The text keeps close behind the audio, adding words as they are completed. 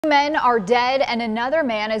Men are dead and another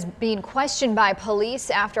man is being questioned by police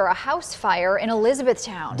after a house fire in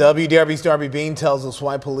Elizabethtown. WDRB's Darby Bean tells us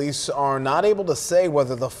why police are not able to say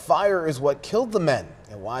whether the fire is what killed the men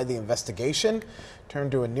and why the investigation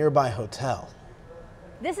turned to a nearby hotel.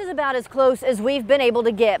 This is about as close as we've been able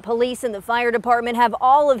to get. Police and the fire department have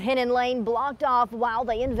all of Hennon Lane blocked off while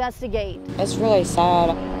they investigate. It's really sad,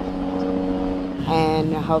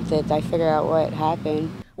 and I hope that they figure out what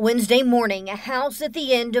happened. Wednesday morning, a house at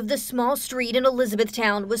the end of the small street in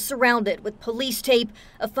Elizabethtown was surrounded with police tape,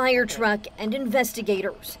 a fire truck, and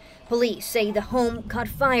investigators. Police say the home caught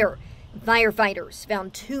fire. Firefighters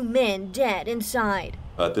found 2 men dead inside.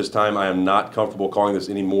 At this time, I am not comfortable calling this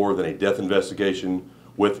any more than a death investigation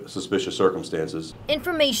with suspicious circumstances.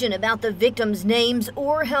 Information about the victims' names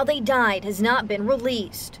or how they died has not been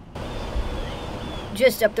released.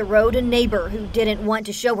 Just up the road, a neighbor who didn't want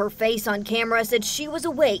to show her face on camera said she was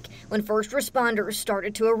awake when first responders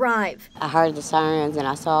started to arrive. I heard the sirens and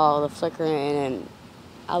I saw the flickering, and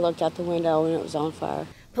I looked out the window and it was on fire.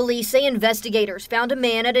 Police say investigators found a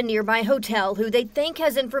man at a nearby hotel who they think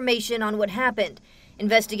has information on what happened.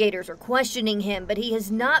 Investigators are questioning him, but he has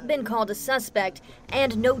not been called a suspect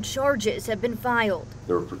and no charges have been filed.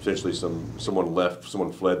 There were potentially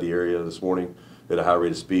someone fled the area this morning at a high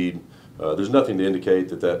rate of speed. There's nothing to indicate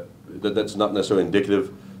that's not necessarily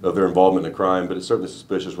indicative of their involvement in a crime, but it's certainly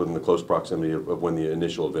suspicious within the close proximity of when the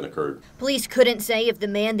initial event occurred. Police couldn't say if the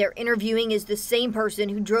man they're interviewing is the same person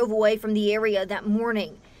who drove away from the area that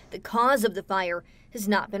morning. The cause of the fire has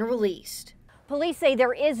not been released. Police say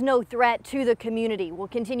there is no threat to the community. We'll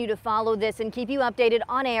continue to follow this and keep you updated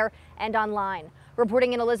on air and online.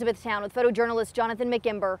 Reporting in Elizabethtown with photojournalist Jonathan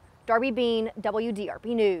McImber, Darby Bean, WDRB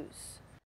News.